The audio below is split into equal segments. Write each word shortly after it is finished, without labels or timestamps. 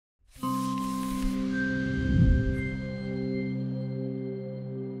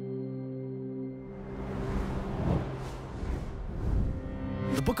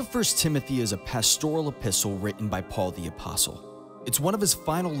book of 1 Timothy is a pastoral epistle written by Paul the Apostle. It's one of his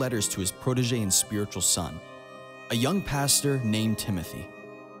final letters to his protege and spiritual son, a young pastor named Timothy.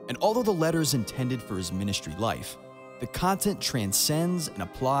 And although the letter is intended for his ministry life, the content transcends and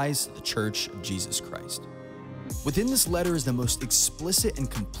applies to the Church of Jesus Christ. Within this letter is the most explicit and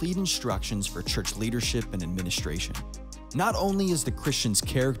complete instructions for church leadership and administration. Not only is the Christian's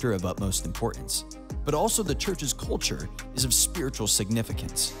character of utmost importance, but also the church's culture is of spiritual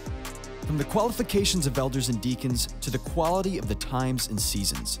significance. From the qualifications of elders and deacons to the quality of the times and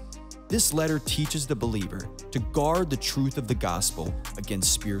seasons, this letter teaches the believer to guard the truth of the gospel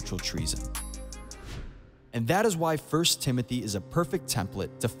against spiritual treason. And that is why 1 Timothy is a perfect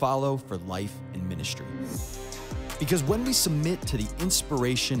template to follow for life and ministry. Because when we submit to the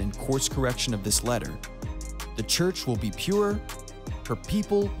inspiration and course correction of this letter, the church will be purer, her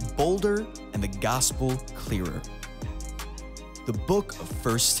people bolder, and the gospel clearer. The book of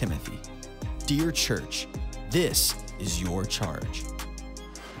 1 Timothy. Dear church, this is your charge.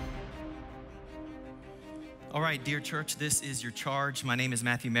 All right, dear church, this is your charge. My name is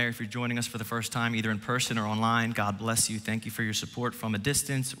Maher. If you're joining us for the first time, either in person or online, God bless you. Thank you for your support from a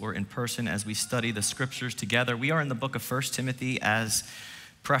distance or in person as we study the scriptures together. We are in the book of 1 Timothy as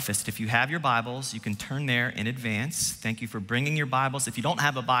prefaced. If you have your Bibles, you can turn there in advance. Thank you for bringing your Bibles. If you don't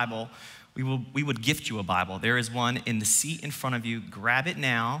have a Bible, we would gift you a Bible. There is one in the seat in front of you. Grab it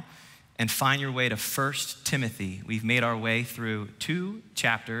now and find your way to 1 Timothy. We've made our way through 2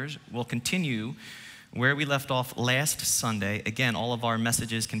 chapters. We'll continue where we left off last Sunday. Again, all of our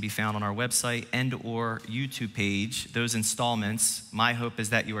messages can be found on our website and or YouTube page. Those installments, my hope is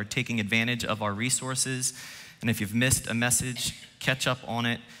that you are taking advantage of our resources. And if you've missed a message, catch up on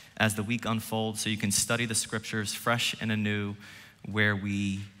it as the week unfolds so you can study the scriptures fresh and anew where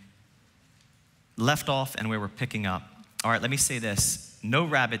we left off and where we're picking up. All right, let me say this. No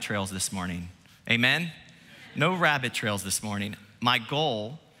rabbit trails this morning. Amen? No rabbit trails this morning. My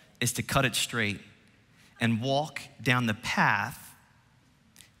goal is to cut it straight and walk down the path,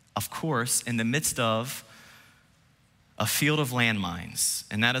 of course, in the midst of a field of landmines.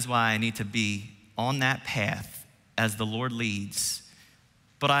 And that is why I need to be on that path as the Lord leads.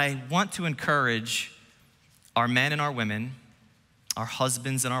 But I want to encourage our men and our women, our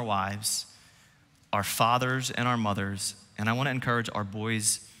husbands and our wives, our fathers and our mothers, and I want to encourage our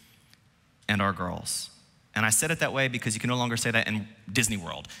boys and our girls. And I said it that way because you can no longer say that in Disney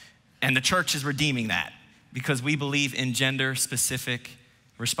World. And the church is redeeming that because we believe in gender-specific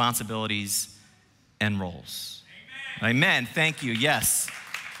responsibilities and roles. Amen. Amen. Thank you. Yes.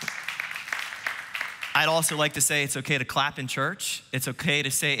 I'd also like to say it's okay to clap in church. It's okay to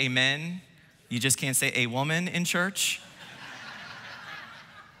say amen. You just can't say a woman in church.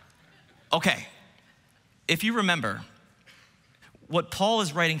 Okay, if you remember, what Paul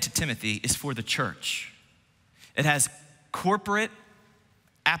is writing to Timothy is for the church. It has corporate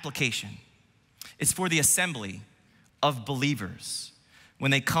application. It's for the assembly of believers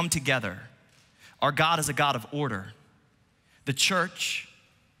when they come together. Our God is a God of order. The church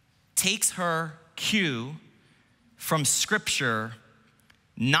takes her cue from scripture,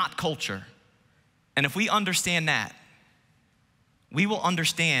 not culture. And if we understand that, we will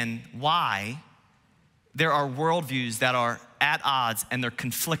understand why there are worldviews that are at odds and they're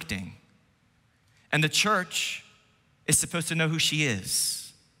conflicting. And the church is supposed to know who she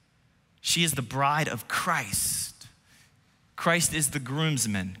is. She is the bride of Christ. Christ is the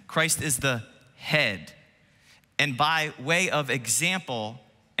groomsman. Christ is the head. And by way of example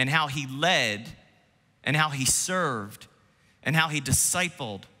and how he led and how he served and how he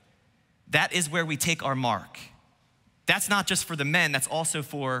discipled, that is where we take our mark. That's not just for the men, that's also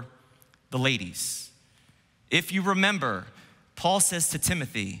for the ladies. If you remember, Paul says to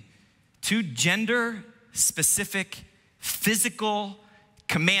Timothy, 2 gender-specific physical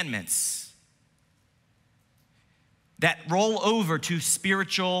commandments that roll over to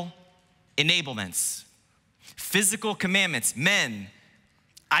spiritual enablements. Physical commandments. Men,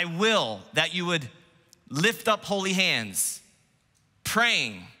 I will that you would lift up holy hands,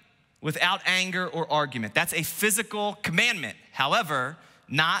 praying without anger or argument. That's a physical commandment. However,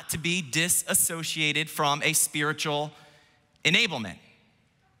 not to be disassociated from a spiritual enablement.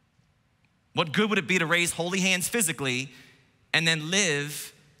 What good would it be to raise holy hands physically and then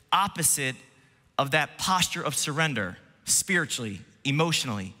live opposite of that posture of surrender spiritually,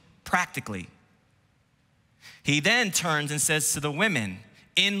 emotionally, practically? He then turns and says to the women,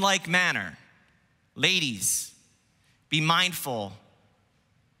 in like manner, ladies, be mindful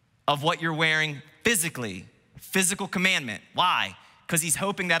of what you're wearing physically, physical commandment. Why? Because he's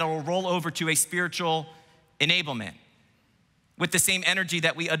hoping that it will roll over to a spiritual enablement. with the same energy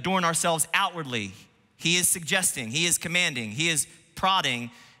that we adorn ourselves outwardly. He is suggesting, he is commanding, he is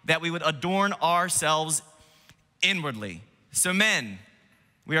prodding that we would adorn ourselves inwardly. So men,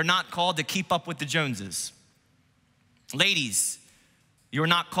 we are not called to keep up with the Joneses. Ladies, you are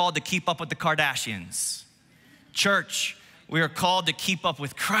not called to keep up with the Kardashians. Church, we are called to keep up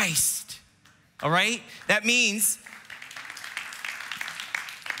with Christ, all right? That means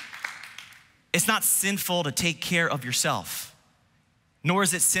it's not sinful to take care of yourself, nor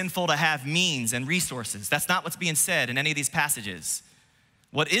is it sinful to have means and resources. That's not what's being said in any of these passages.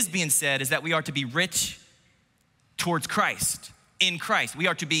 What is being said is that we are to be rich towards Christ, in Christ. We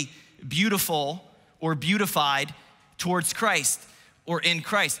are to be beautiful or beautified towards Christ or in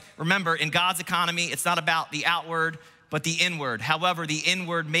Christ. Remember, in God's economy, it's not about the outward, but the inward. However, the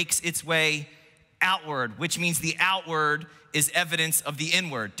inward makes its way outward, which means the outward is evidence of the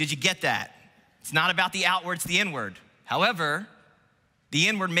inward. Did you get that? It's not about the outward, it's the inward. However, the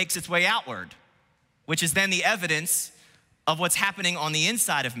inward makes its way outward, which is then the evidence of what's happening on the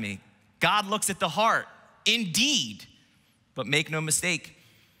inside of me. God looks at the heart, indeed, but make no mistake,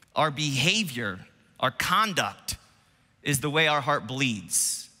 our behavior, our conduct is the way our heart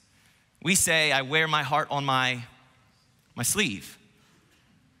bleeds. We say, I wear my heart on my sleeve.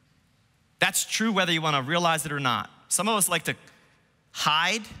 That's true whether you want to realize it or not. Some of us like to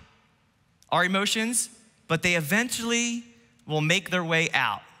hide our emotions, but they eventually will make their way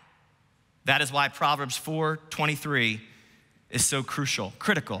out. That is why Proverbs 4:23 is so crucial,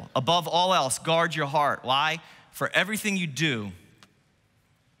 critical. Above all else, guard your heart. Why? For everything you do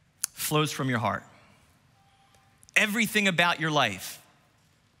flows from your heart. Everything about your life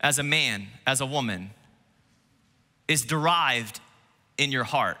as a man, as a woman, is derived in your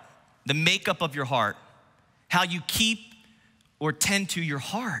heart. The makeup of your heart, how you keep or tend to your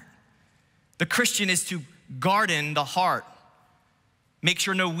heart. The Christian is to garden the heart. Make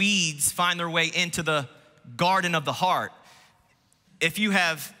sure no weeds find their way into the garden of the heart. If you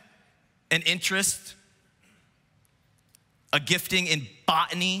have an interest, a gifting in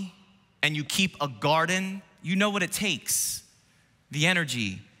botany, and you keep a garden, you know what it takes. The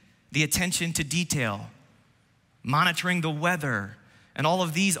energy, the attention to detail, monitoring the weather, and all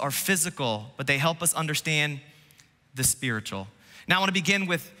of these are physical, but they help us understand the spiritual. Now I want to begin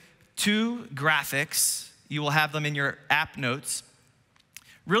with two graphics. You will have them in your app notes.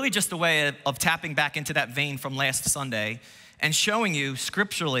 Really just a way of tapping back into that vein from last Sunday and showing you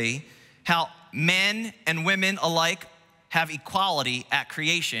scripturally how men and women alike have equality at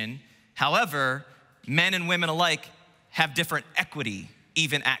creation. However, men and women alike have different equity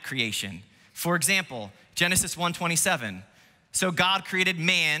even at creation. For example, Genesis 1:27. So God created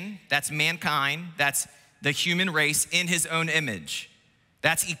man, that's mankind, that's the human race, in his own image.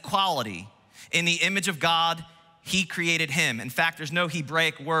 That's equality. In the image of God, he created him. In fact, there's no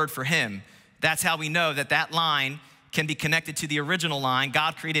Hebraic word for him. That's how we know that that line can be connected to the original line.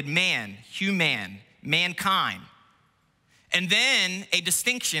 God created man, human, mankind. And then a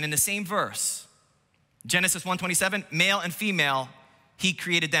distinction in the same verse. Genesis 1:27, male and female, he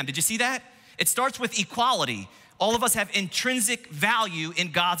created them. Did you see that? It starts with equality. All of us have intrinsic value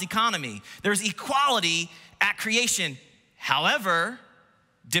in God's economy. There's equality at creation. However,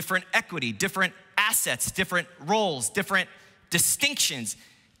 different equity, different assets, different roles, different distinctions.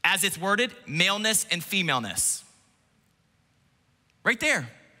 As it's worded, maleness and femaleness. Right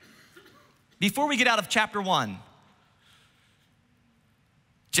there. Before we get out of chapter 1,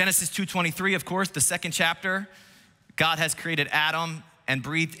 Genesis 2:23, of course, the second chapter, God has created Adam and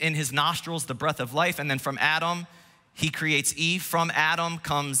breathed in his nostrils the breath of life. And then from Adam, he creates Eve. From Adam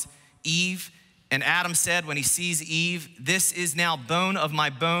comes Eve. And Adam said when he sees Eve, this is now bone of my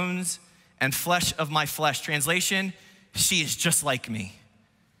bones and flesh of my flesh. Translation, she is just like me.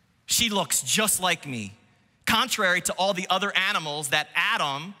 She looks just like me. Contrary to all the other animals that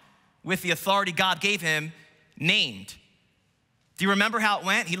Adam, with the authority God gave him, named. Do you remember how it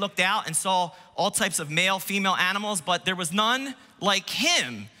went? He looked out and saw all types of male, female animals, but there was none like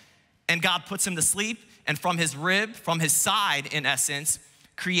him. And God puts him to sleep, and from his rib, from his side, in essence,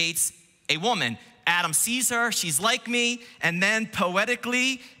 creates a woman. Adam sees her, she's like me, and then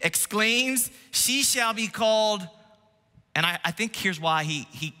poetically exclaims, she shall be called, and I think here's why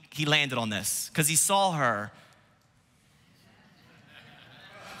he landed on this, because he saw her.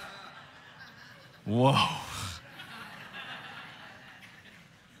 Whoa.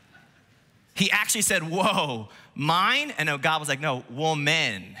 He actually said, whoa, mine? And no, God was like, no,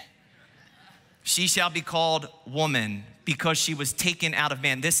 woman. She shall be called woman because she was taken out of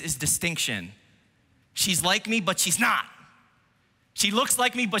man. This is distinction. She's like me, but she's not. She looks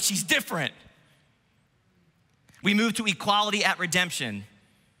like me, but she's different. We move to equality at redemption.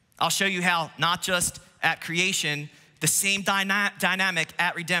 I'll show you how, not just at creation, the same dynamic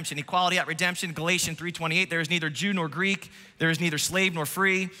at redemption. Equality at redemption, Galatians 3:28, there is neither Jew nor Greek, there is neither slave nor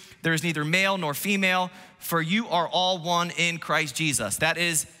free, there is neither male nor female, for you are all one in Christ Jesus. That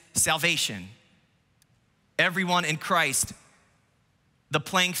is salvation. Everyone in Christ, the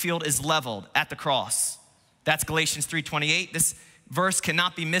playing field is leveled at the cross. That's Galatians 3:28. This verse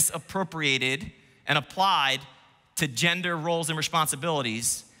cannot be misappropriated and applied to gender roles and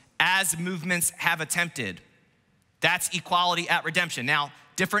responsibilities as movements have attempted. That's equality at redemption. Now,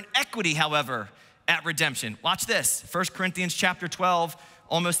 different equity, however, at redemption. Watch this. 1 Corinthians chapter 12,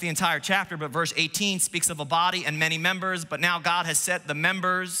 almost the entire chapter, but verse 18 speaks of a body and many members, but now God has set the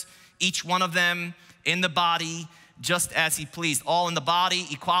members, each one of them, in the body just as he pleased. All in the body,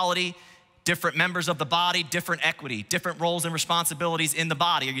 equality, different members of the body, different equity, different roles and responsibilities in the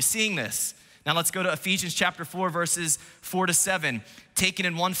body. Are you seeing this? Now let's go to Ephesians chapter 4, verses 4-7. Taken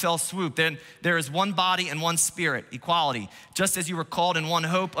in one fell swoop. Then there is one body and one spirit, equality. Just as you were called in one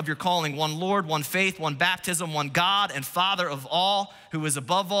hope of your calling, one Lord, one faith, one baptism, one God and Father of all, who is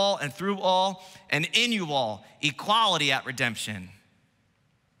above all and through all and in you all, equality at redemption.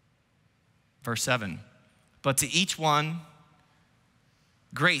 Verse 7, but to each one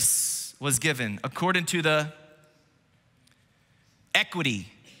grace was given according to the equity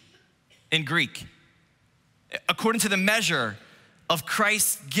in Greek, according to the measure of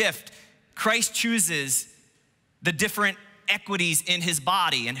Christ's gift. Christ chooses the different equities in his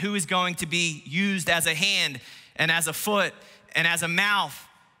body and who is going to be used as a hand and as a foot and as a mouth.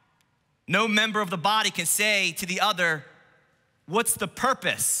 No member of the body can say to the other, what's the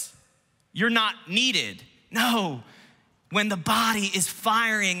purpose? You're not needed. No, when the body is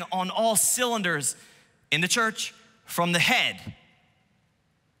firing on all cylinders in the church from the head,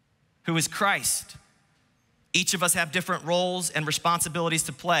 who is Christ. Each of us have different roles and responsibilities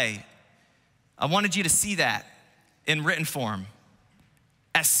to play. I wanted you to see that in written form.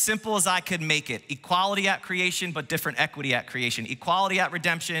 As simple as I could make it. Equality at creation, but different equity at creation. Equality at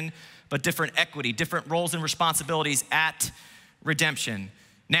redemption, but different equity, different roles and responsibilities at redemption.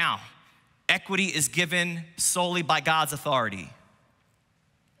 Now, equity is given solely by God's authority.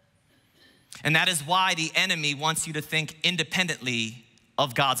 And that is why the enemy wants you to think independently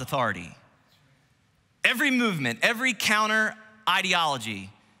of God's authority. Every movement, every counter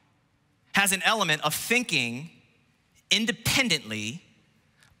ideology has an element of thinking independently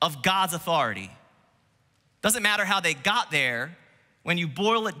of God's authority. Doesn't matter how they got there, when you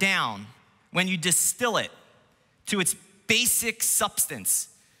boil it down, when you distill it to its basic substance,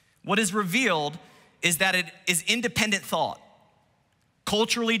 what is revealed is that it is independent thought,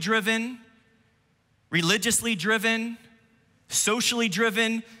 culturally driven, religiously driven, socially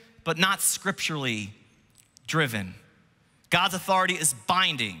driven, but not scripturally driven. God's authority is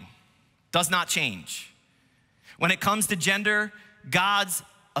binding, does not change. When it comes to gender, God's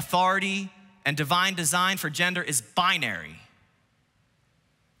authority and divine design for gender is binary.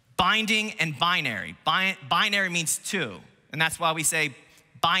 Binding and binary. Binary means two, and that's why we say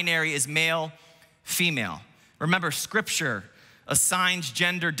binary is male, female. Remember, scripture assigns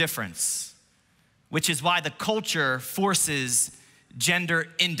gender difference, which is why the culture forces gender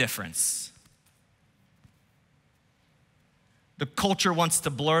indifference. The culture wants to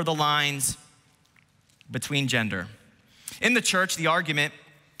blur the lines between gender. In the church, the argument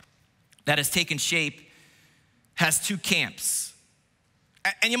that has taken shape has two camps.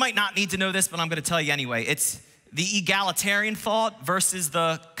 And you might not need to know this, but I'm gonna tell you anyway. It's the egalitarian thought versus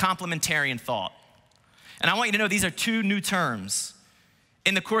the complementarian thought. And I want you to know these are two new terms.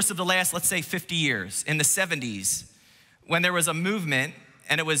 In the course of the last, let's say 50 years, in the 70s, when there was a movement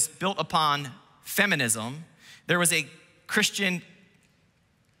and it was built upon feminism, there was a Christian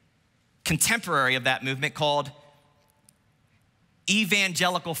contemporary of that movement called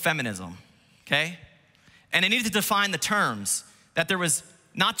evangelical feminism, okay? And they needed to define the terms, that there was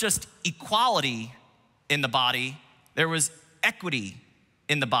not just equality in the body, there was equity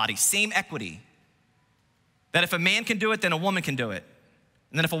in the body, same equity. That if a man can do it, then a woman can do it.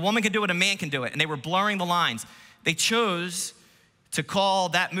 And then if a woman can do it, a man can do it. And they were blurring the lines. They chose to call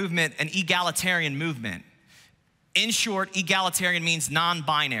that movement an egalitarian movement. In short, egalitarian means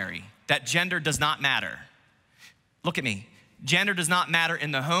non-binary, that gender does not matter. Look at me. Gender does not matter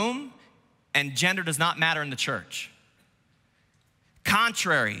in the home, and gender does not matter in the church.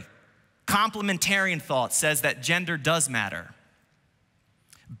 Contrary, complementarian thought says that gender does matter.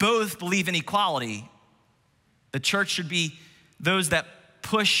 Both believe in equality. The church should be those that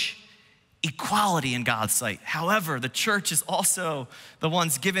push equality in God's sight. However, the church is also the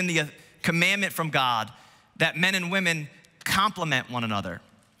ones given the commandment from God that men and women complement one another.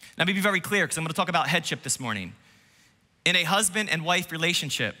 Now, let me be very clear, because I'm gonna talk about headship this morning. In a husband and wife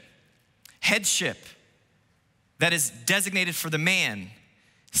relationship, headship that is designated for the man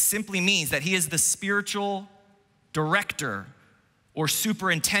simply means that he is the spiritual director or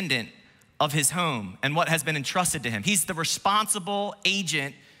superintendent of his home and what has been entrusted to him. He's the responsible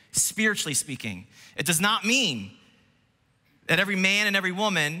agent, spiritually speaking. It does not mean that every man and every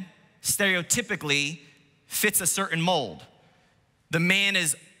woman stereotypically fits a certain mold. The man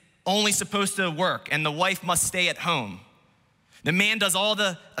is only supposed to work and the wife must stay at home. The man does all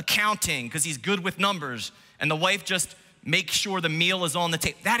the accounting because he's good with numbers, and the wife just makes sure the meal is on the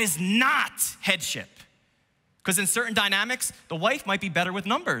table. That is not headship. Because in certain dynamics, the wife might be better with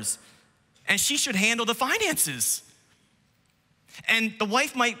numbers, and she should handle the finances. And the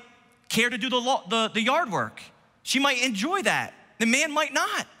wife might care to do the yard work. She might enjoy that. The man might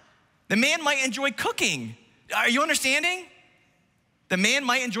not. The man might enjoy cooking. Are you understanding? The man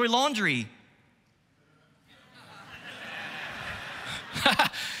might enjoy laundry.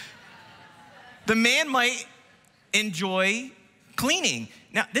 The man might enjoy cleaning.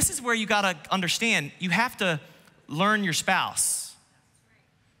 Now, this is where you gotta understand, you have to learn your spouse.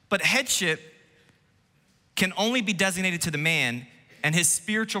 But headship can only be designated to the man, and his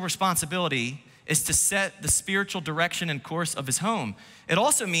spiritual responsibility is to set the spiritual direction and course of his home. It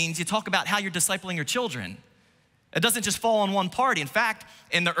also means you talk about how you're discipling your children. It doesn't just fall on one party. In fact,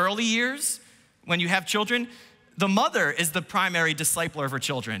 in the early years, when you have children, the mother is the primary discipler of her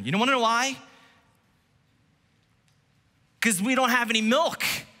children. You don't wanna know why? Because we don't have any milk.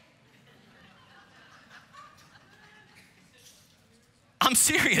 I'm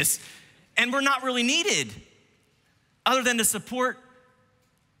serious. And we're not really needed other than to support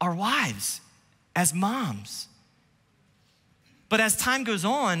our wives as moms. But as time goes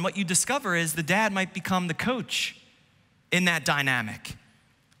on, what you discover is the dad might become the coach in that dynamic.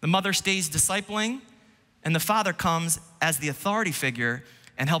 The mother stays discipling, and the father comes as the authority figure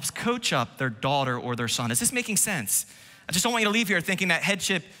and helps coach up their daughter or their son. Is this making sense? I just don't want you to leave here thinking that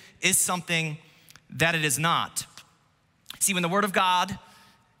headship is something that it is not. See, when the Word of God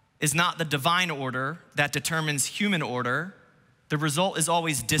is not the divine order that determines human order, the result is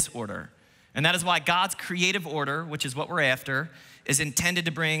always disorder. And that is why God's creative order, which is what we're after, is intended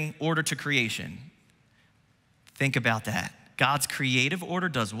to bring order to creation. Think about that. God's creative order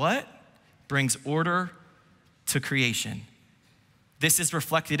does what? Brings order to creation. This is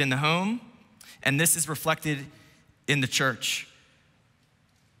reflected in the home, and this is reflected in the church.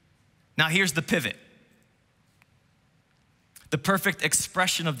 Now here's the pivot. The perfect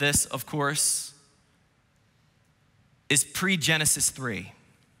expression of this, of course, is pre-Genesis 3,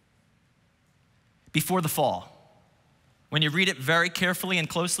 before the fall. When you read it very carefully and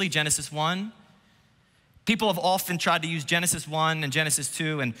closely, Genesis 1, people have often tried to use Genesis 1 and Genesis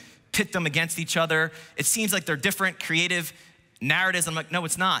 2 and pit them against each other. It seems like they're different creative narratives. I'm like, no,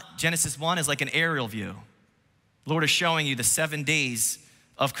 it's not. Genesis 1 is like an aerial view. The Lord is showing you the 7 days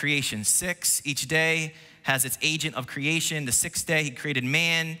of creation. 6, each day has its agent of creation. The 6th day, he created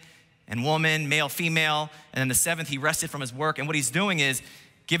man and woman, male, female. And then the 7th, he rested from his work. And what he's doing is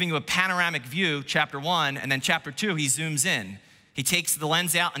giving you a panoramic view, chapter 1, and then chapter 2, he zooms in. He takes the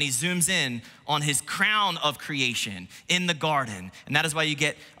lens out and he zooms in on his crown of creation in the garden. And that is why you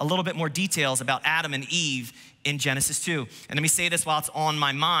get a little bit more details about Adam and Eve in Genesis 2. And let me say this while it's on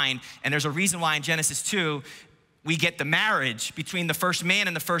my mind. And there's a reason why in Genesis 2, we get the marriage between the first man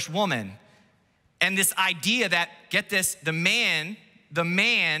and the first woman. And this idea that, get this, the man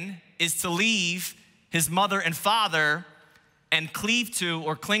is to leave his mother and father and cleave to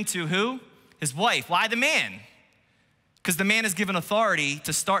or cling to who? His wife. Why the man? Because the man is given authority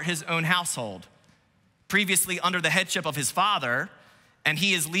to start his own household, previously under the headship of his father, and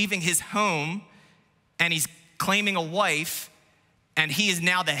he is leaving his home and he's claiming a wife, and he is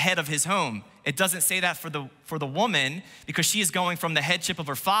now the head of his home. It doesn't say that for the woman, because she is going from the headship of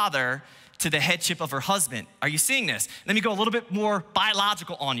her father to the headship of her husband. Are you seeing this? Let me go a little bit more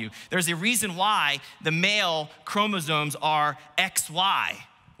biological on you. There's a reason why the male chromosomes are XY.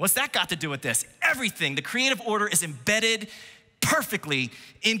 What's that got to do with this? Everything. The creative order is embedded perfectly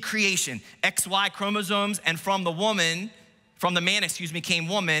in creation. XY chromosomes, and from the man, came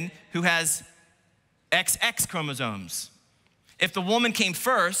woman who has XX chromosomes. If the woman came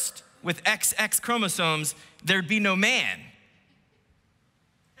first with XX chromosomes, there'd be no man.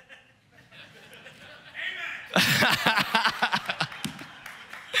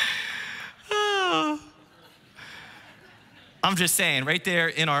 I'm just saying, right there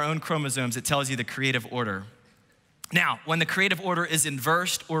in our own chromosomes, it tells you the creative order. Now, when the creative order is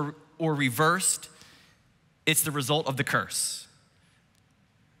inversed or reversed, It's the result of the curse.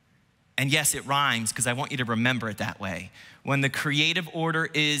 And yes, it rhymes because I want you to remember it that way. When the creative order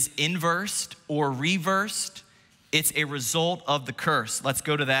is inversed or reversed, it's a result of the curse. Let's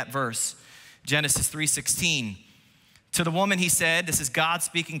go to that verse. Genesis 3:16. To the woman he said, this is God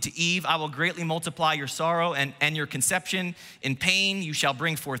speaking to Eve, I will greatly multiply your sorrow and your conception. In pain you shall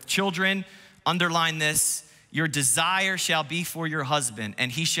bring forth children. Underline this, your desire shall be for your husband,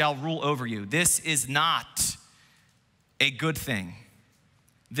 and he shall rule over you. This is not a good thing.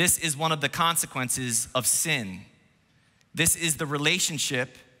 This is one of the consequences of sin. This is the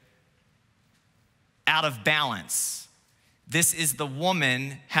relationship out of balance. This is the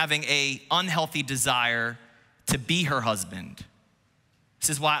woman having an unhealthy desire to be her husband. This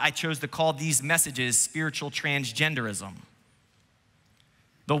is why I chose to call these messages spiritual transgenderism.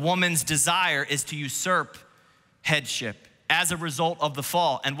 The woman's desire is to usurp headship as a result of the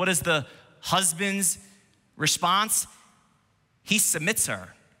fall. And what is the husband's response? He submits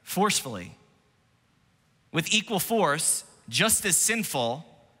her forcefully. With equal force, just as sinful,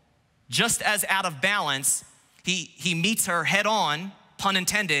 just as out of balance, he meets her head on, pun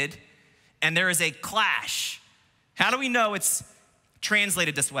intended, and there is a clash. How do we know it's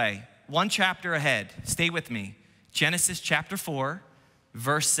translated this way? One chapter ahead, stay with me. Genesis chapter 4,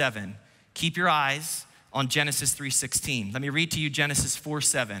 verse 7. Keep your eyes on Genesis 3:16. Let me read to you Genesis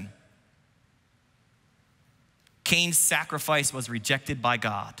 4:7. Cain's sacrifice was rejected by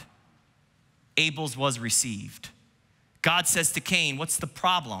God. Abel's was received. God says to Cain, what's the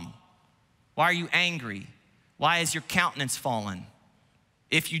problem? Why are you angry? Why is your countenance fallen?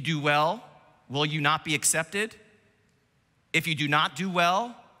 If you do well, will you not be accepted? If you do not do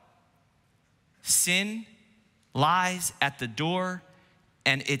well, sin lies at the door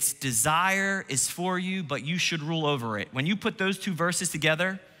and its desire is for you, but you should rule over it. When you put those two verses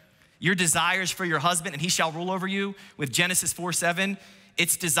together, your desires for your husband and he shall rule over you, with Genesis 4:7,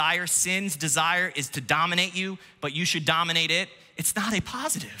 its desire, sin's desire is to dominate you, but you should dominate it. It's not a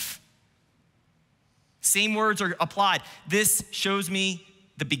positive. Same words are applied. This shows me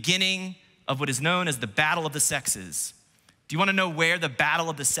the beginning of what is known as the battle of the sexes. Do you want to know where the battle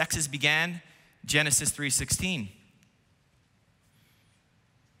of the sexes began? Genesis 3:16.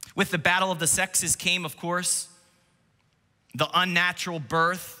 With the battle of the sexes came, of course, the unnatural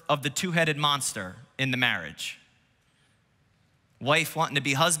birth of the two-headed monster in the marriage. Wife wanting to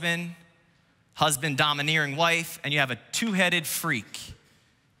be husband, husband domineering wife, and you have a two-headed freak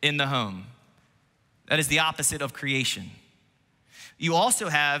in the home. That is the opposite of creation. You also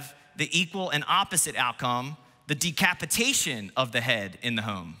have the equal and opposite outcome, the decapitation of the head in the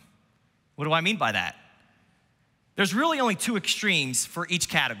home. What do I mean by that? There's really only two extremes for each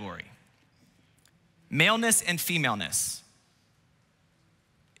category: maleness and femaleness.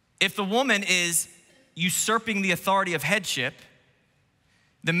 If the woman is usurping the authority of headship,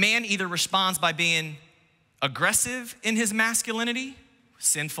 the man either responds by being aggressive in his masculinity,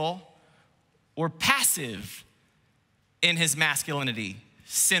 sinful, or passive in his masculinity,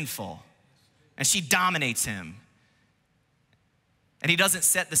 sinful. And she dominates him. And he doesn't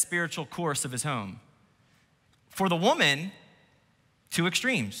set the spiritual course of his home. For the woman, two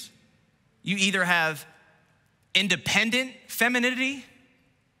extremes. You either have independent femininity.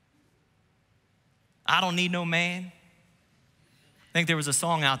 I don't need no man. I think there was a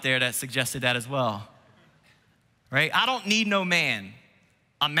song out there that suggested that as well. Right? I don't need no man.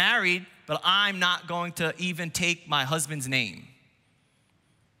 I'm married, but I'm not going to even take my husband's name.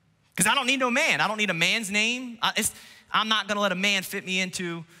 Because I don't need no man. I don't need a man's name. I'm not going to let a man fit me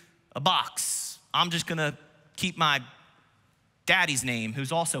into a box. I'm just going to keep my daddy's name,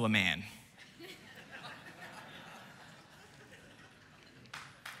 who's also a man.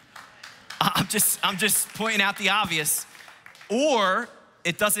 I'm just pointing out the obvious. Or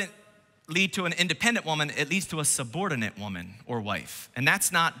it doesn't lead to an independent woman, it leads to a subordinate woman or wife. And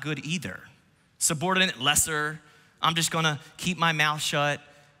that's not good either. Subordinate, lesser, I'm just gonna keep my mouth shut.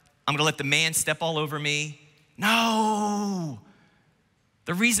 I'm gonna let the man step all over me. No.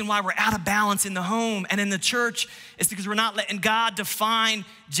 The reason why we're out of balance in the home and in the church is because we're not letting God define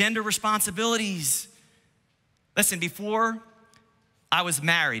gender responsibilities. Listen, before I was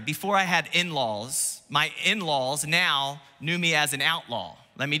married, before I had in-laws, my in-laws now knew me as an outlaw.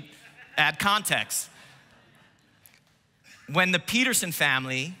 Let me add context. When the Peterson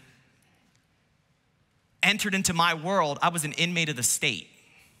family entered into my world, I was an inmate of the state,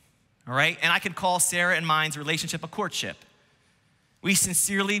 all right? And I could call Sarah and mine's relationship a courtship. We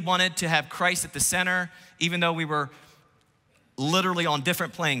sincerely wanted to have Christ at the center, even though we were literally on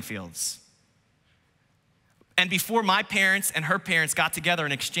different playing fields. And before my parents and her parents got together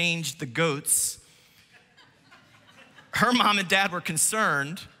and exchanged the goats, her mom and dad were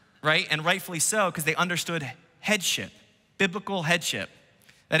concerned, right? And rightfully so, because they understood headship, biblical headship.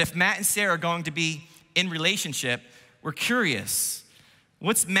 That if Matt and Sarah are going to be in relationship, we're curious,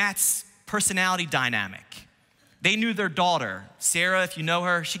 what's Matt's personality dynamic? They knew their daughter. Sarah, if you know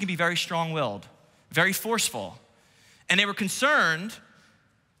her, she can be very strong-willed, very forceful. And they were concerned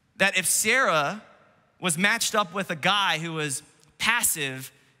that if Sarah was matched up with a guy who was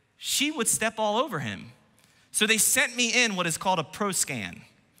passive, she would step all over him. So they sent me in what is called a pro scan,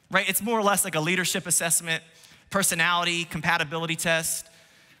 right? It's more or less like a leadership assessment, personality, compatibility test,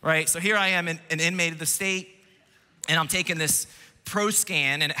 right? So here I am, an inmate of the state, and I'm taking this pro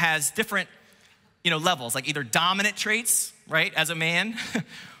scan, and it has different, levels, like either dominant traits, right, as a man,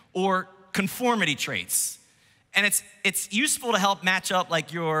 or conformity traits. And it's useful to help match up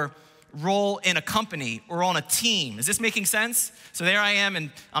like your role in a company or on a team. Is this making sense? So there I am, and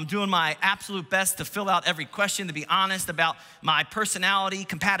I'm doing my absolute best to fill out every question, to be honest about my personality,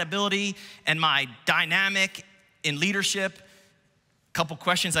 compatibility, and my dynamic in leadership. A couple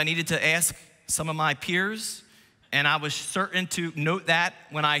questions I needed to ask some of my peers, and I was certain to note that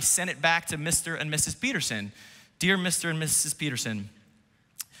when I sent it back to Mr. and Mrs. Peterson. Dear Mr. and Mrs. Peterson,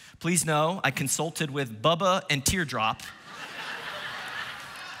 please know I consulted with Bubba and Teardrop,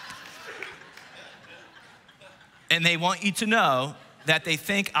 and they want you to know that they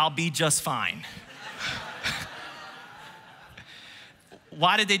think I'll be just fine.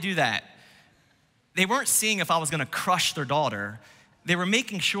 Why did they do that? They weren't seeing if I was gonna crush their daughter. They were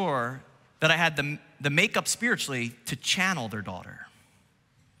making sure that I had the makeup spiritually to channel their daughter.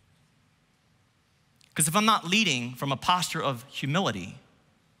 Because if I'm not leading from a posture of humility,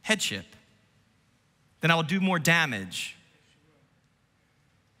 headship, then I will do more damage.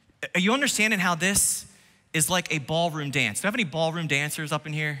 Are you understanding how this is like a ballroom dance? Do I have any ballroom dancers up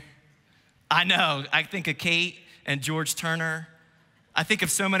in here? I know, I think of Kate and George Turner. I think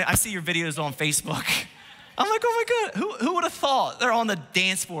of so many, I see your videos on Facebook. I'm like, oh my God, who would have thought they're on the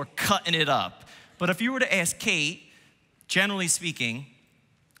dance floor cutting it up? But if you were to ask Kate, generally speaking,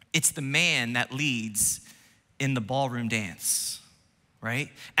 it's the man that leads in the ballroom dance, right?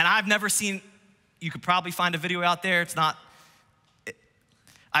 And I've never seen, you could probably find a video out there,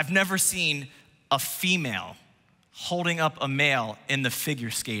 I've never seen a female holding up a male in the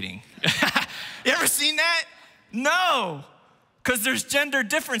figure skating. You ever seen that? No, because there's gender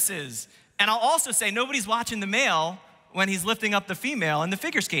differences. And I'll also say nobody's watching the male when he's lifting up the female in the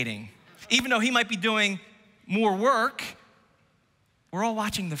figure skating. Even though he might be doing more work, we're all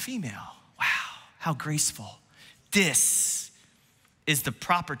watching the female. Wow, how graceful. This is the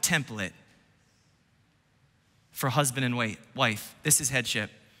proper template for husband and wife. This is headship.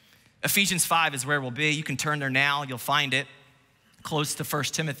 Ephesians 5 is where we'll be. You can turn there now, you'll find it close to 1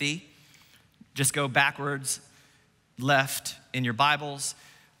 Timothy. Just go backwards, left in your Bibles.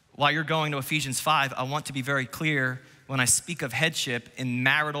 While you're going to Ephesians 5, I want to be very clear when I speak of headship in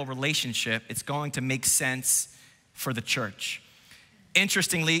marital relationship, it's going to make sense for the church.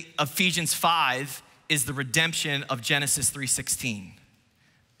 Interestingly, Ephesians 5 is the redemption of Genesis 3:16.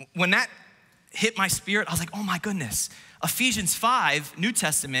 When that hit my spirit, I was like, oh my goodness. Ephesians 5, New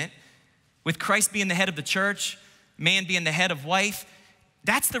Testament, with Christ being the head of the church, man being the head of wife,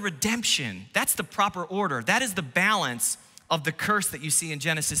 that's the redemption. That's the proper order. That is the balance of the curse that you see in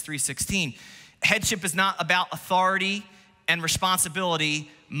Genesis 3:16. Headship is not about authority and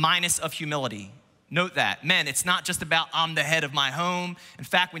responsibility minus of humility. Note that. Men, it's not just about I'm the head of my home. In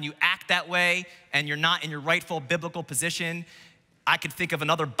fact, when you act that way and you're not in your rightful biblical position, I could think of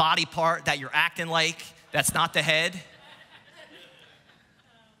another body part that you're acting like that's not the head.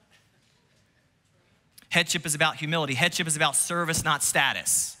 Headship is about humility. Headship is about service, not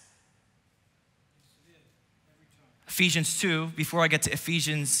status. Ephesians 2, before I get to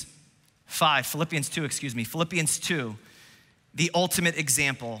Ephesians 5, Philippians 2, the ultimate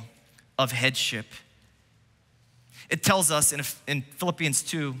example of headship. It tells us in Philippians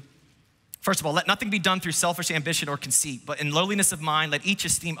 2, first of all, let nothing be done through selfish ambition or conceit, but in lowliness of mind, let each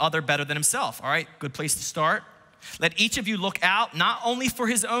esteem other better than himself. All right, good place to start. Let each of you look out not only for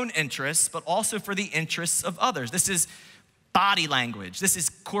his own interests, but also for the interests of others. This is body language. This is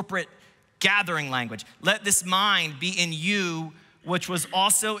corporate gathering language. Let this mind be in you, which was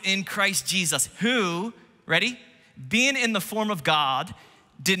also in Christ Jesus, who, ready? Being in the form of God,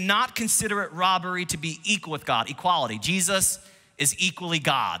 did not consider it robbery to be equal with God, equality. Jesus is equally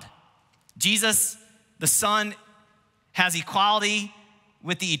God. Jesus, the Son, has equality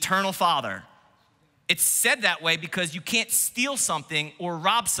with the eternal Father. It's said that way because you can't steal something or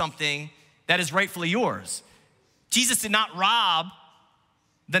rob something that is rightfully yours. Jesus did not rob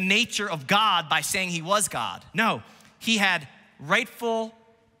the nature of God by saying he was God. No, He had rightful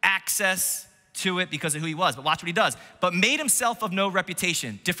access to it because of who he was, but watch what he does. But made himself of no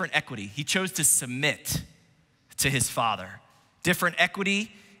reputation, different equity. He chose to submit to his father. Different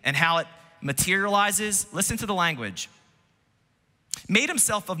equity and how it materializes. Listen to the language. Made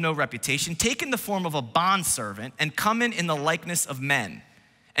himself of no reputation, taken the form of a bondservant, and come in the likeness of men.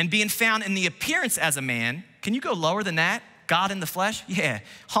 And being found in the appearance as a man, can you go lower than that? God in the flesh? Yeah,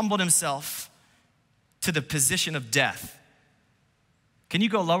 humbled himself to the position of death. Can you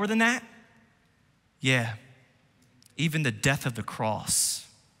go lower than that? Yeah, even the death of the cross.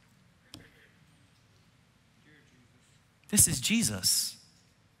 This is Jesus.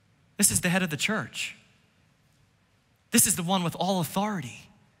 This is the head of the church. This is the one with all authority.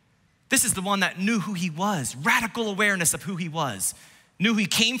 This is the one that knew who he was, radical awareness of who he was, knew he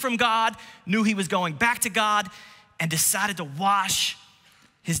came from God, knew he was going back to God, and decided to wash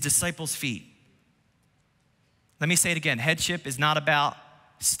his disciples' feet. Let me say it again. Headship is not about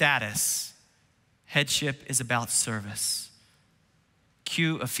status. Headship is about service.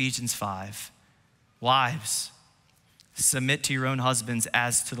 Cue Ephesians 5. Wives, submit to your own husbands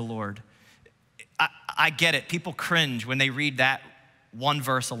as to the Lord. I get it. People cringe when they read that one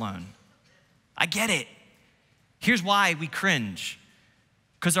verse alone. I get it. Here's why we cringe.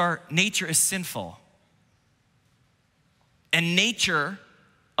 Because our nature is sinful. And nature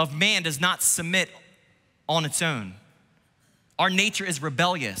of man does not submit on its own. Our nature is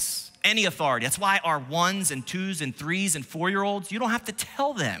rebellious. Any authority. That's why our 1s and 2s and 3s and 4-year-olds, you don't have to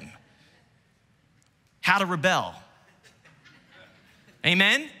tell them how to rebel.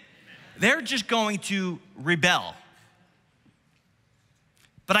 Amen? They're just going to rebel.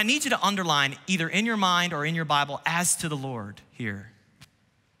 But I need you to underline either in your mind or in your Bible, as to the Lord here.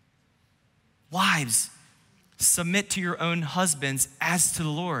 Wives, submit to your own husbands as to the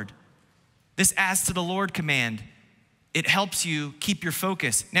Lord. This as to the Lord command, it helps you keep your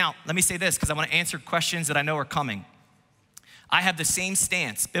focus. Now, let me say this because I want to answer questions that I know are coming. I have the same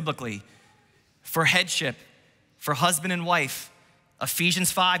stance biblically for headship, for husband and wife,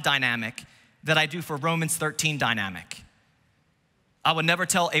 Ephesians 5 dynamic, that I do for Romans 13 dynamic. I would never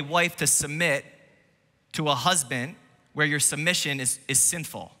tell a wife to submit to a husband where your submission is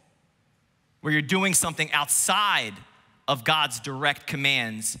sinful, where you're doing something outside of God's direct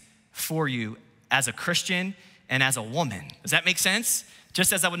commands for you as a Christian and as a woman. Does that make sense?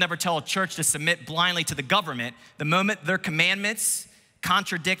 Just as I would never tell a church to submit blindly to the government, the moment their commandments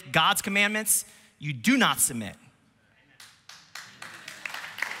contradict God's commandments, you do not submit.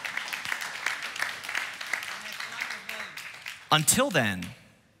 Until then,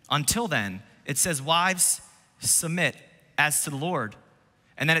 it says, wives, submit as to the Lord.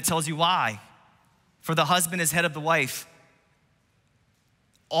 And then it tells you why. For the husband is head of the wife,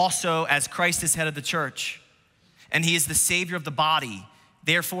 also as Christ is head of the church. And he is the Savior of the body.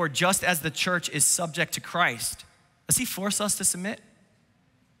 Therefore, just as the church is subject to Christ, does he force us to submit?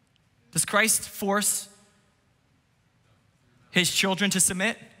 Does Christ force his children to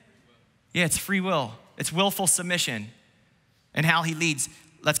submit? Yeah, it's free will. It's willful submission. And how he leads.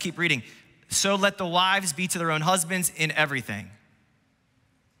 Let's keep reading. So let the wives be to their own husbands in everything.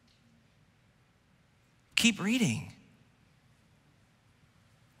 Keep reading.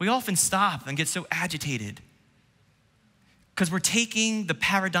 We often stop and get so agitated because we're taking the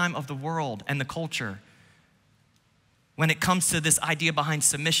paradigm of the world and the culture when it comes to this idea behind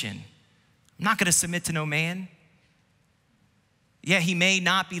submission. I'm not going to submit to no man. Yeah, he may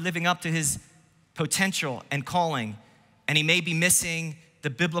not be living up to his potential and calling, and he may be missing the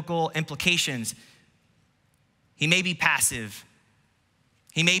biblical implications. He may be passive.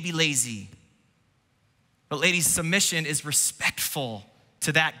 He may be lazy. But ladies, submission is respectful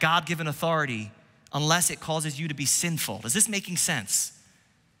to that God-given authority unless it causes you to be sinful. Is this making sense?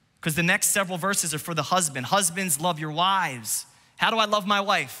 Because the next several verses are for the husband. Husbands, love your wives. How do I love my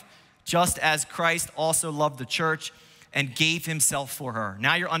wife? Just as Christ also loved the church and gave himself for her.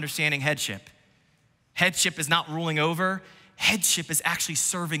 Now you're understanding headship. Headship is not ruling over. Headship is actually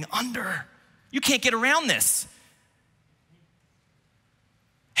serving under. You can't get around this.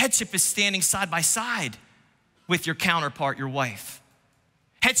 Headship is standing side by side with your counterpart, your wife.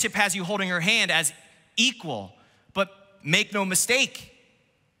 Headship has you holding her hand as equal, but make no mistake,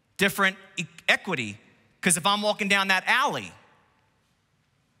 different equity. Because if I'm walking down that alley,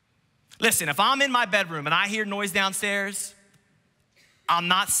 listen, if I'm in my bedroom and I hear noise downstairs, I'm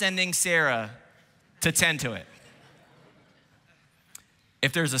not sending Sarah to tend to it.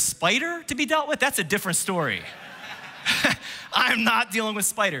 If there's a spider to be dealt with, that's a different story. I'm not dealing with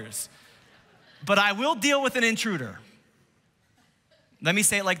spiders, but I will deal with an intruder. Let me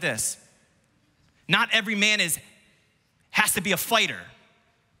say it like this. Not every man is has to be a fighter,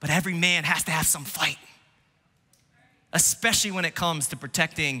 but every man has to have some fight, especially when it comes to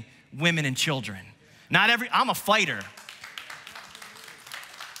protecting women and children. I'm a fighter.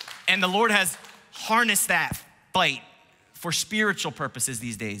 And the Lord has harnessed that fight for spiritual purposes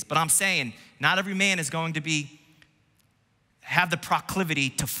these days. But I'm saying not every man is going to have the proclivity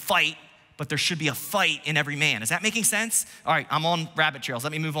to fight, but there should be a fight in every man. Is that making sense? All right, I'm on rabbit trails.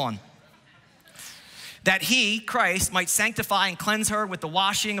 Let me move on. That he, Christ, might sanctify and cleanse her with the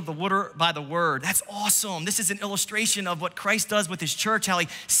washing of the water by the word. That's awesome. This is an illustration of what Christ does with his church, how he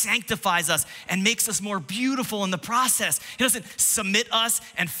sanctifies us and makes us more beautiful in the process. He doesn't submit us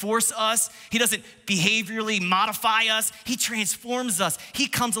and force us. He doesn't behaviorally modify us. He transforms us. He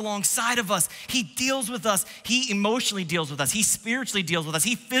comes alongside of us. He deals with us. He emotionally deals with us. He spiritually deals with us.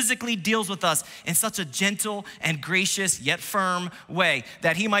 He physically deals with us in such a gentle and gracious yet firm way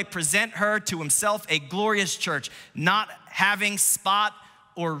that he might present her to himself a glorious church, not having spot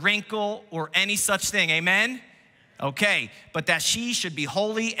or wrinkle or any such thing. Amen? Okay, but that she should be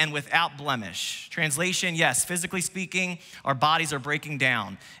holy and without blemish. Translation, yes, physically speaking, our bodies are breaking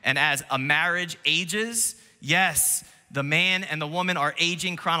down. And as a marriage ages, yes, the man and the woman are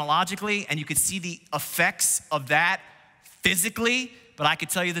aging chronologically, and you could see the effects of that physically, but I could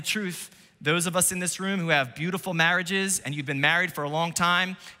tell you the truth. Those of us in this room who have beautiful marriages and you've been married for a long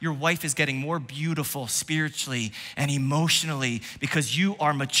time, your wife is getting more beautiful spiritually and emotionally because you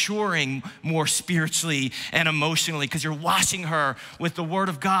are maturing more spiritually and emotionally because you're washing her with the word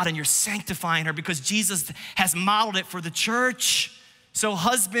of God and you're sanctifying her because Jesus has modeled it for the church. So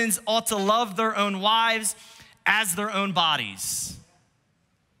husbands ought to love their own wives as their own bodies.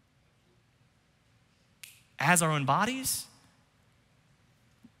 As our own bodies?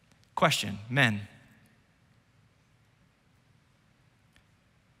 Question, men.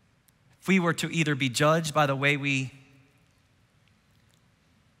 If we were to either be judged by the way we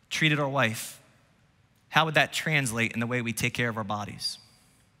treated our wife, how would that translate in the way we take care of our bodies?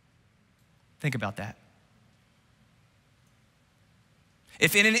 Think about that.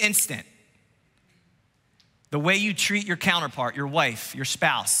 If in an instant, the way you treat your counterpart, your wife, your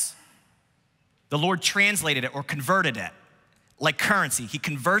spouse, the Lord translated it or converted it, like currency. He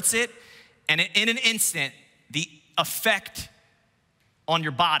converts it, and in an instant, the effect on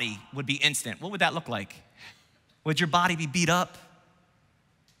your body would be instant. What would that look like? Would your body be beat up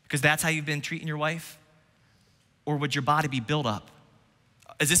because that's how you've been treating your wife? Or would your body be built up?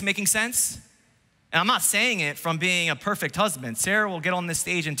 Is this making sense? And I'm not saying it from being a perfect husband. Sarah will get on this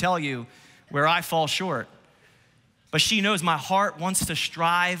stage and tell you where I fall short. But she knows my heart wants to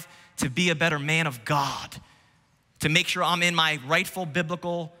strive to be a better man of God, to make sure I'm in my rightful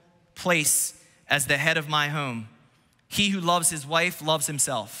biblical place as the head of my home. He who loves his wife loves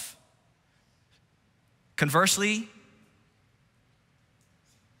himself. Conversely,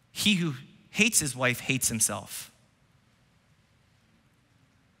 he who hates his wife hates himself.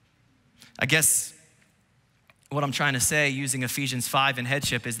 I guess what I'm trying to say using Ephesians 5 and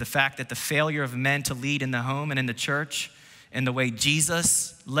headship is the fact that the failure of men to lead in the home and in the church in the way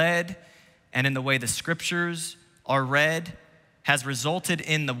Jesus led and in the way the scriptures are read has resulted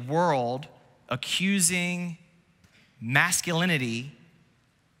in the world accusing masculinity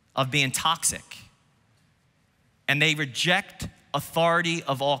of being toxic. And they reject authority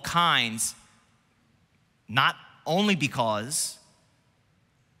of all kinds, not only because,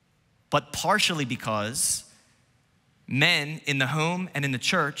 but partially because men in the home and in the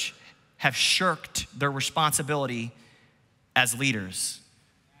church have shirked their responsibility as leaders.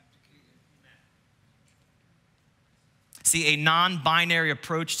 See, a non-binary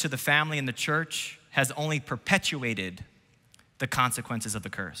approach to the family and the church has only perpetuated the consequences of the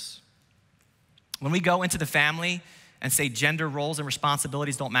curse. When we go into the family and say gender roles and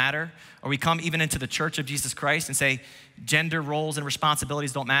responsibilities don't matter, or we come even into the church of Jesus Christ and say gender roles and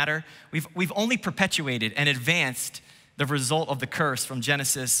responsibilities don't matter, we've only perpetuated and advanced the result of the curse from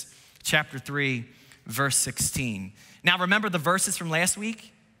Genesis chapter 3, verse 16. Now remember the verses from last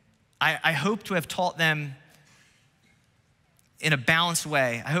week? I hope to have taught them in a balanced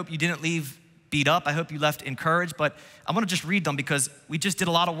way. I hope you didn't leave beat up. I hope you left encouraged, but I want to just read them because we just did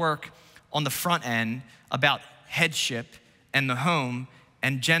a lot of work on the front end about headship and the home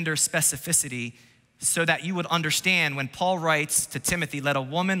and gender specificity so that you would understand when Paul writes to Timothy, let a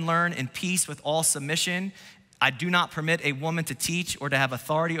woman learn in peace with all submission. I do not permit a woman to teach or to have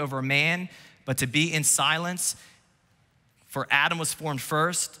authority over a man, but to be in silence. For Adam was formed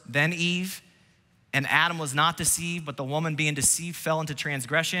first, then Eve, and Adam was not deceived, but the woman being deceived fell into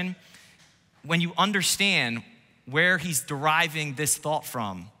transgression. When you understand where he's deriving this thought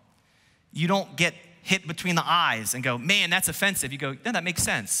from, you don't get hit between the eyes and go, man, that's offensive. You go, no, that makes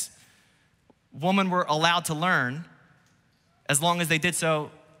sense. Women were allowed to learn as long as they did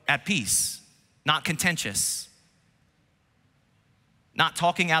so at peace, not contentious, not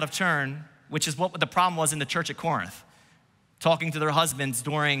talking out of turn, which is what the problem was in the church at Corinth, talking to their husbands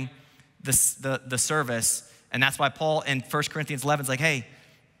during the service. And that's why Paul in 1 Corinthians 11 is like, hey,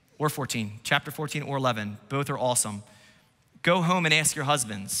 or 14, chapter 14 or 11, both are awesome. Go home and ask your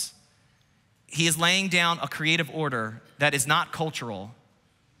husbands. He is laying down a creative order that is not cultural.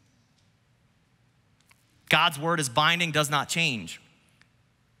 God's word is binding, does not change.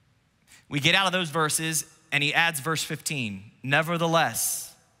 We get out of those verses and he adds verse 15.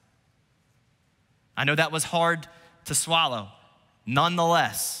 Nevertheless, I know that was hard to swallow.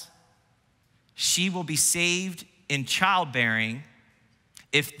 Nonetheless, she will be saved in childbearing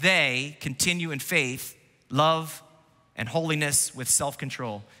if they continue in faith, love, and holiness with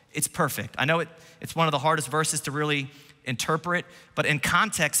self-control. It's perfect. I know it's one of the hardest verses to really interpret, but in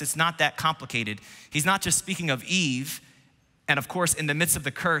context, it's not that complicated. He's not just speaking of Eve, and of course, in the midst of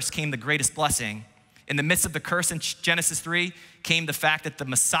the curse came the greatest blessing. In the midst of the curse in Genesis 3 came the fact that the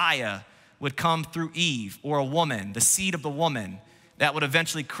Messiah would come through Eve, or a woman, the seed of the woman, that would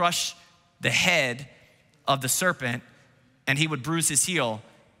eventually crush the head of the serpent, and he would bruise his heel.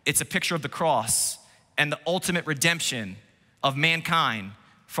 It's a picture of the cross and the ultimate redemption of mankind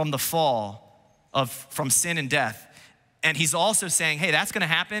from the fall, from sin and death. And he's also saying, hey, that's gonna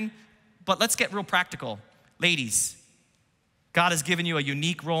happen, but let's get real practical. Ladies, God has given you a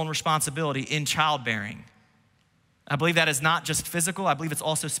unique role and responsibility in childbearing. I believe that is not just physical, I believe it's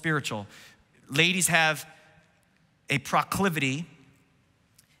also spiritual. Ladies have a proclivity,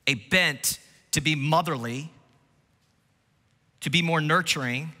 a bent to be motherly, to be more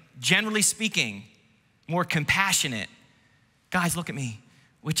nurturing, generally speaking, more compassionate. Guys, look at me.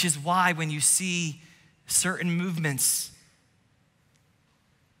 Which is why when you see certain movements,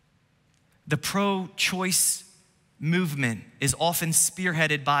 the pro-choice movement is often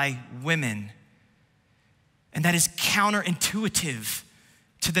spearheaded by women. And that is counterintuitive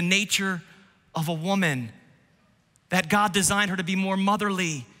to the nature of a woman, that God designed her to be more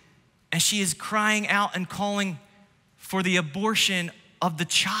motherly. And she is crying out and calling for the abortion of the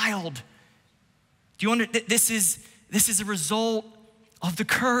child. Do you understand? This is a result of the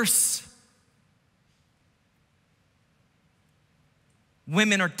curse.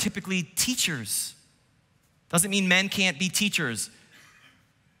 Women are typically teachers. Doesn't mean men can't be teachers.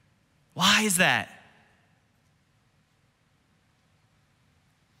 Why is that?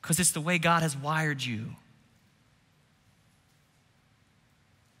 Because it's the way God has wired you.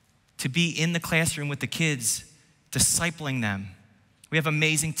 To be in the classroom with the kids, discipling them. We have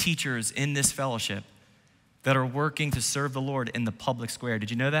amazing teachers in this fellowship that are working to serve the Lord in the public square. Did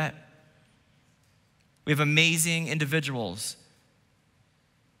you know that? We have amazing individuals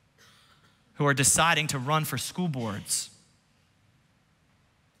who are deciding to run for school boards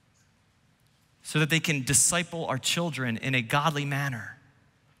so that they can disciple our children in a godly manner.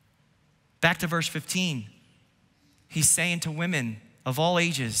 Back to verse 15. He's saying to women of all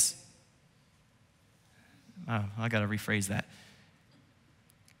ages, oh, I gotta rephrase that.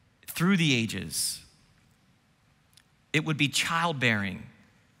 Through the ages, it would be childbearing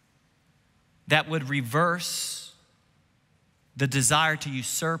that would reverse the desire to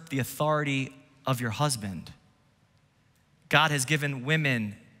usurp the authority of your husband. God has given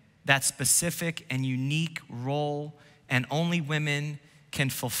women that specific and unique role, and only women can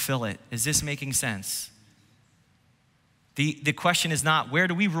fulfill it. Is this making sense? The question is not, where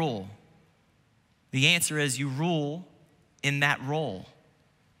do we rule? The answer is, you rule in that role.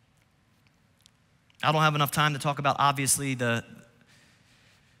 I don't have enough time to talk about, obviously,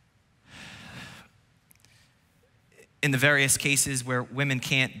 in the various cases where women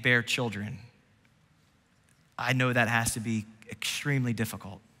can't bear children. I know that has to be extremely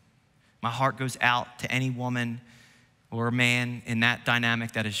difficult. My heart goes out to any woman or man in that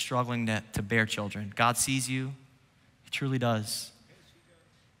dynamic that is struggling to bear children. God sees you, He truly does.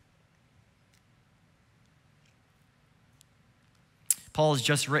 Paul has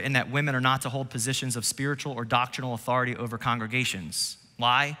just written that women are not to hold positions of spiritual or doctrinal authority over congregations.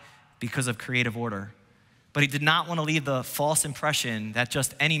 Why? Because of creative order. But he did not want to leave the false impression that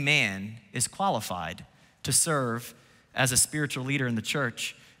just any man is qualified to serve as a spiritual leader in the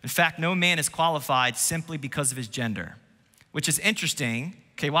church. In fact, no man is qualified simply because of his gender, which is interesting.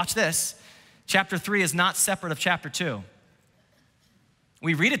 Okay, watch this. Chapter 3 is not separate of chapter 2.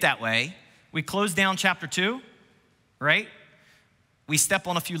 We read it that way. We close down chapter 2, right? We step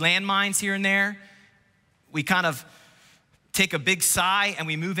on a few landmines here and there. We kind of take a big sigh and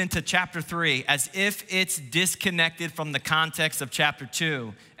we move into chapter 3 as if it's disconnected from the context of chapter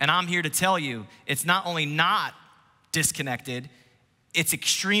 2. And I'm here to tell you, it's not only not disconnected, it's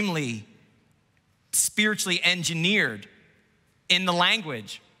extremely spiritually engineered in the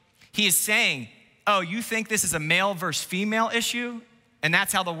language. He is saying, oh, you think this is a male versus female issue? And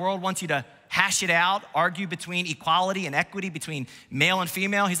that's how the world wants you to hash it out, argue between equality and equity between male and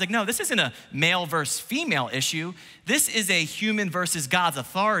female. He's like, no, this isn't a male versus female issue. This is a human versus God's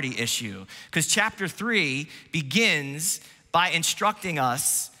authority issue. Because chapter 3 begins by instructing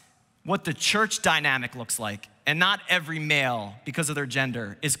us what the church dynamic looks like. And not every male, because of their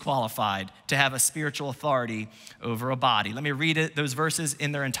gender, is qualified to have a spiritual authority over a body. Let me read those verses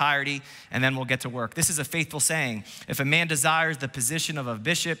in their entirety, and then we'll get to work. This is a faithful saying. If a man desires the position of a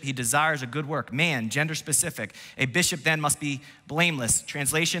bishop, he desires a good work. Man, gender specific. A bishop then must be blameless.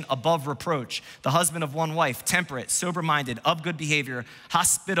 Translation, above reproach. The husband of one wife, temperate, sober-minded, of good behavior,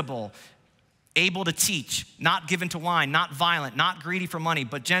 hospitable, able to teach, not given to wine, not violent, not greedy for money,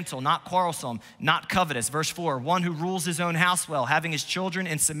 but gentle, not quarrelsome, not covetous. Verse 4, one who rules his own house well, having his children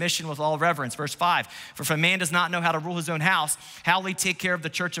in submission with all reverence. Verse 5, for if a man does not know how to rule his own house, how will he take care of the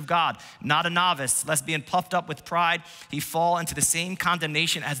church of God? Not a novice, lest being puffed up with pride, he fall into the same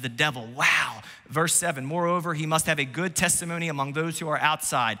condemnation as the devil. Wow. Verse 7, moreover, he must have a good testimony among those who are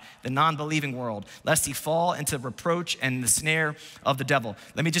outside, the non-believing world, lest he fall into reproach and the snare of the devil.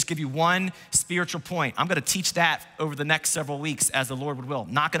 Let me just give you one spiritual point. I'm gonna teach that over the next several weeks as the Lord would will.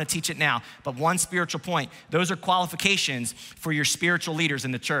 Not gonna teach it now, but one spiritual point. Those are qualifications for your spiritual leaders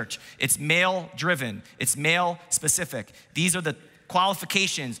in the church. It's male driven, it's male specific. These are the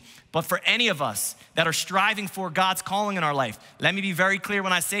qualifications, but for any of us that are striving for God's calling in our life, let me be very clear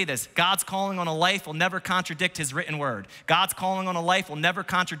when I say this. God's calling on a life will never contradict his written word. God's calling on a life will never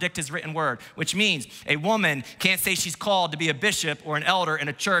contradict his written word, which means a woman can't say she's called to be a bishop or an elder in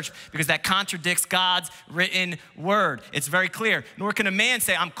a church because that contradicts God's written word. It's very clear. Nor can a man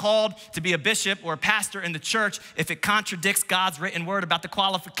say, I'm called to be a bishop or a pastor in the church if it contradicts God's written word about the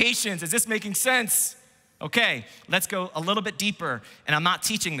qualifications. Is this making sense? Okay, let's go a little bit deeper, and I'm not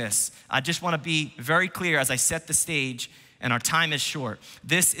teaching this. I just want to be very clear as I set the stage, and our time is short.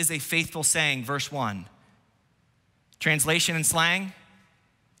 This is a faithful saying, verse 1. Translation in slang,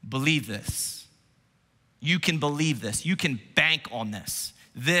 believe this. You can believe this. You can bank on this.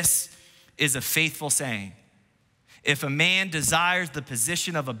 This is a faithful saying. If a man desires the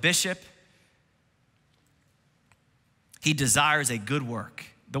position of a bishop, he desires a good work.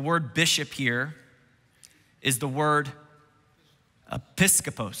 The word bishop here is the word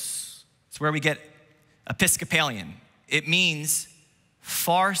episkopos. It's where we get Episcopalian. It means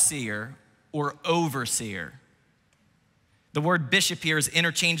farseer or overseer. The word bishop here is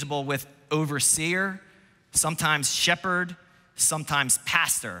interchangeable with overseer, sometimes shepherd, sometimes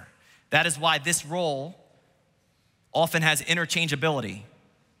pastor. That is why this role often has interchangeability.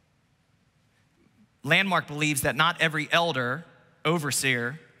 Landmark believes that not every elder,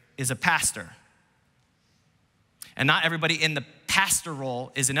 overseer, is a pastor. And not everybody in the pastor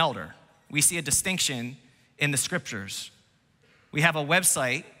role is an elder. We see a distinction in the scriptures. We have a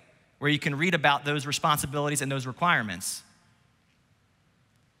website where you can read about those responsibilities and those requirements.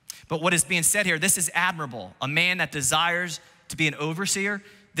 But what is being said here, this is admirable. A man that desires to be an overseer,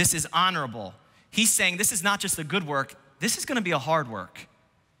 this is honorable. He's saying this is not just a good work, this is gonna be a hard work.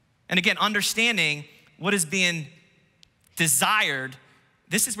 And again, understanding what is being desired,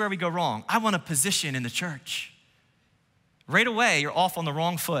 this is where we go wrong. I want a position in the church. Right away, you're off on the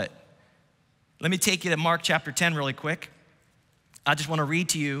wrong foot. Let me take you to Mark chapter 10 really quick. I just want to read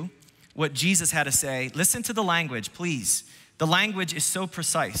to you what Jesus had to say. Listen to the language, please. The language is so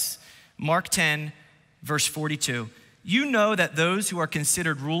precise. Mark 10, verse 42. You know that those who are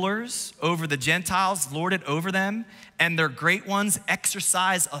considered rulers over the Gentiles lord it over them, and their great ones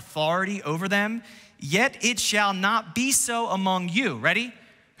exercise authority over them. Yet it shall not be so among you. Ready?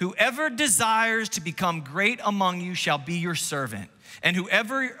 Whoever desires to become great among you shall be your servant. And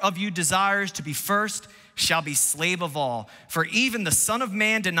whoever of you desires to be first shall be slave of all. For even the Son of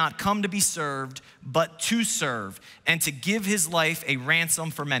Man did not come to be served, but to serve, and to give his life a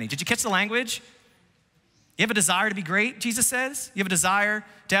ransom for many. Did you catch the language? You have a desire to be great, Jesus says? You have a desire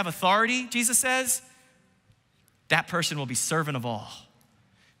to have authority, Jesus says? That person will be servant of all.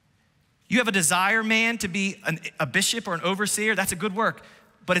 You have a desire, man, to be a bishop or an overseer? That's a good work.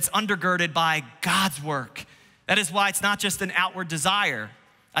 But it's undergirded by God's work. That is why it's not just an outward desire.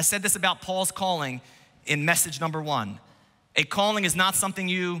 I said this about Paul's calling in message number 1. A calling is not something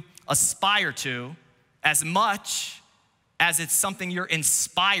you aspire to as much as it's something you're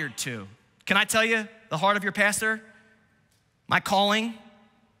inspired to. Can I tell you the heart of your pastor? my calling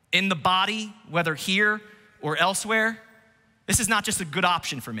in the body, whether here or elsewhere, this is not just a good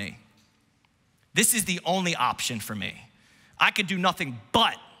option for me. This is the only option for me. I could do nothing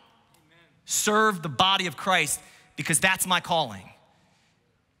but serve the body of Christ because that's my calling.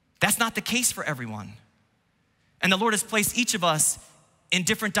 That's not the case for everyone. And the Lord has placed each of us in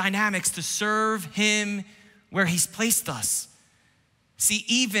different dynamics to serve him where he's placed us. See,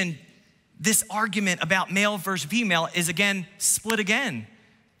 even this argument about male versus female is again split again,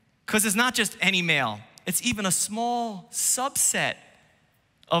 because it's not just any male. It's even a small subset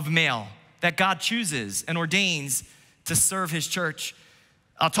of male that God chooses and ordains to serve his church.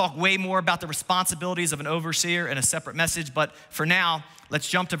 I'll talk way more about the responsibilities of an overseer in a separate message, but for now, let's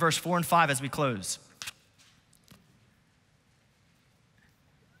jump to verse 4 and 5 as we close.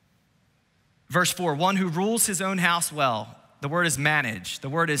 Verse 4, one who rules his own house well. The word is manage. The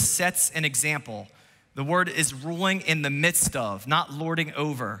word is sets an example. The word is ruling in the midst of, not lording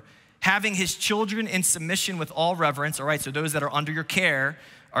over. Having his children in submission with all reverence. All right, so those that are under your care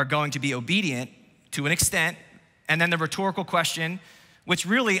are going to be obedient to an extent. And then the rhetorical question, which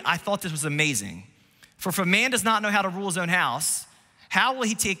really I thought this was amazing. For if a man does not know how to rule his own house, how will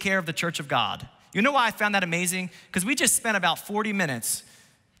he take care of the church of God? You know why I found that amazing? Because we just spent about 40 minutes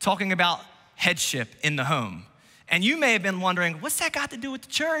talking about headship in the home. And you may have been wondering, what's that got to do with the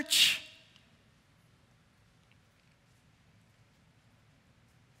church?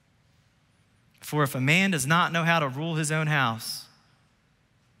 For if a man does not know how to rule his own house,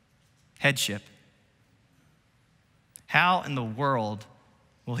 headship, how in the world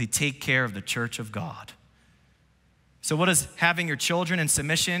will he take care of the church of God? So what does having your children in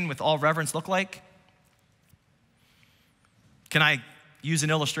submission with all reverence look like? Can I use an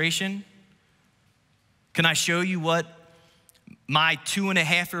illustration? Can I show you what my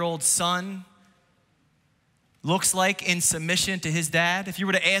 2.5-year-old son looks like in submission to his dad? If you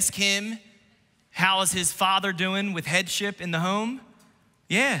were to ask him, how is his father doing with headship in the home?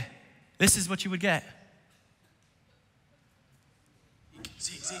 Yeah, this is what you would get.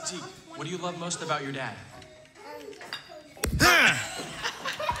 Zeke, what do you love most about your dad?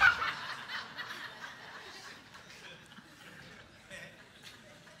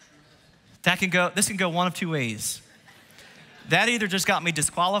 This can go one of two ways. That either just got me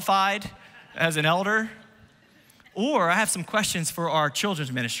disqualified as an elder, or I have some questions for our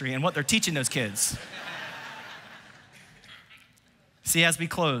children's ministry and what they're teaching those kids. See, as we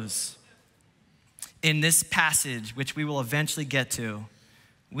close, in this passage, which we will eventually get to,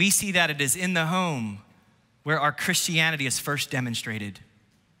 we see that it is in the home where our Christianity is first demonstrated.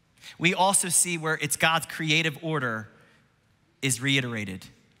 We also see where it's God's creative order is reiterated.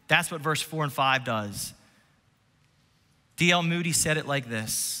 That's what verse 4 and 5 does. D.L. Moody said it like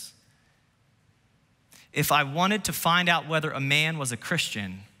this: if I wanted to find out whether a man was a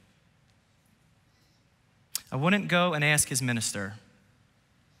Christian, I wouldn't go and ask his minister.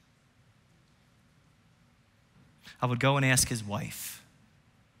 I would go and ask his wife.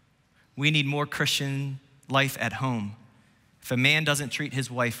 We need more Christian life at home. If a man doesn't treat his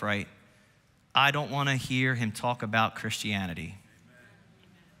wife right, I don't want to hear him talk about Christianity.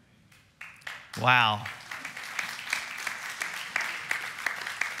 Wow.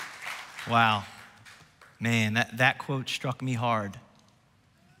 Wow. Man, that quote struck me hard,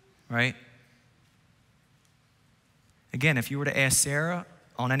 right? Again, if you were to ask Sarah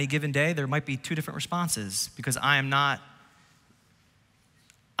on any given day, there might be two different responses, because I am not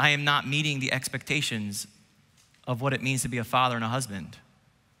meeting the expectations of what it means to be a father and a husband.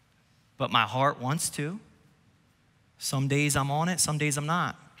 But my heart wants to. Some days I'm on it, some days I'm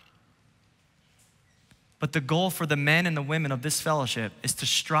not. But the goal for the men and the women of this fellowship is to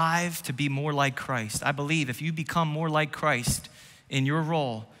strive to be more like Christ. I believe if you become more like Christ in your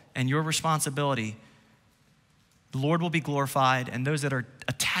role and your responsibility, the Lord will be glorified and those that are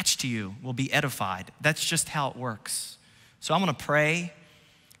attached to you will be edified. That's just how it works. So I'm gonna pray,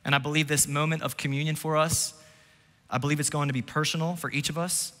 and I believe this moment of communion for us, I believe it's going to be personal for each of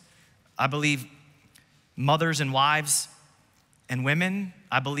us. I believe mothers and wives and women,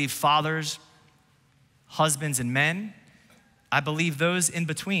 I believe fathers, husbands and men, I believe those in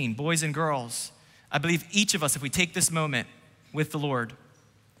between, boys and girls. I believe each of us, if we take this moment with the Lord,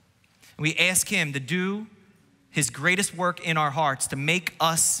 and we ask him to do his greatest work in our hearts to make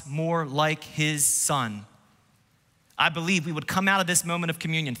us more like his son, I believe we would come out of this moment of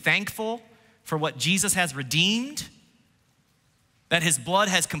communion thankful for what Jesus has redeemed, that his blood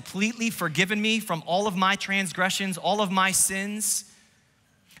has completely forgiven me from all of my transgressions, all of my sins,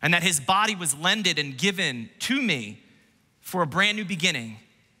 and that his body was lended and given to me for a brand new beginning.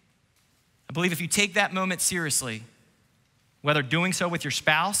 I believe if you take that moment seriously, whether doing so with your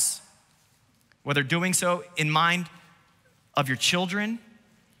spouse, whether doing so in mind of your children,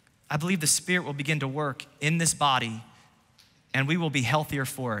 I believe the Spirit will begin to work in this body and we will be healthier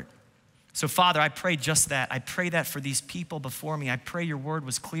for it. So Father, I pray just that. I pray that for these people before me. I pray your word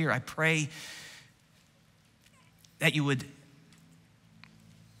was clear. I pray that you would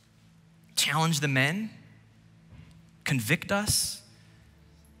challenge the men, convict us,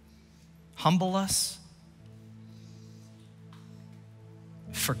 humble us,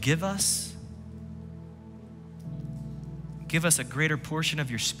 forgive us, give us a greater portion of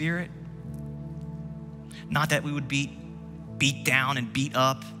your Spirit. Not that we would be beat down and beat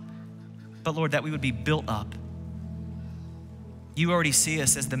up, but Lord, that we would be built up. You already see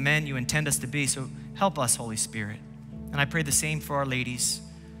us as the men you intend us to be, so help us, Holy Spirit. And I pray the same for our ladies.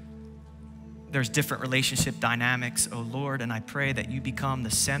 There's different relationship dynamics, oh Lord, and I pray that you become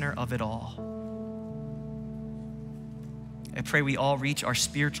the center of it all. I pray we all reach our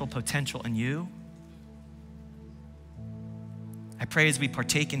spiritual potential in you. I pray as we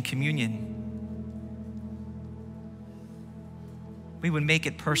partake in communion, we would make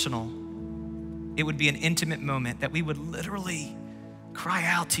it personal. It would be an intimate moment that we would literally cry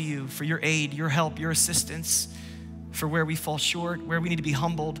out to you for your aid, your help, your assistance, for where we fall short, where we need to be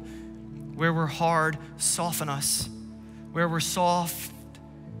humbled, where we're hard, soften us. Where we're soft,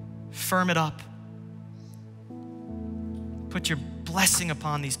 firm it up. Put your blessing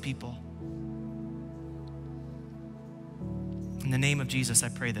upon these people. In the name of Jesus, I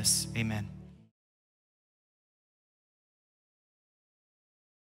pray this. Amen.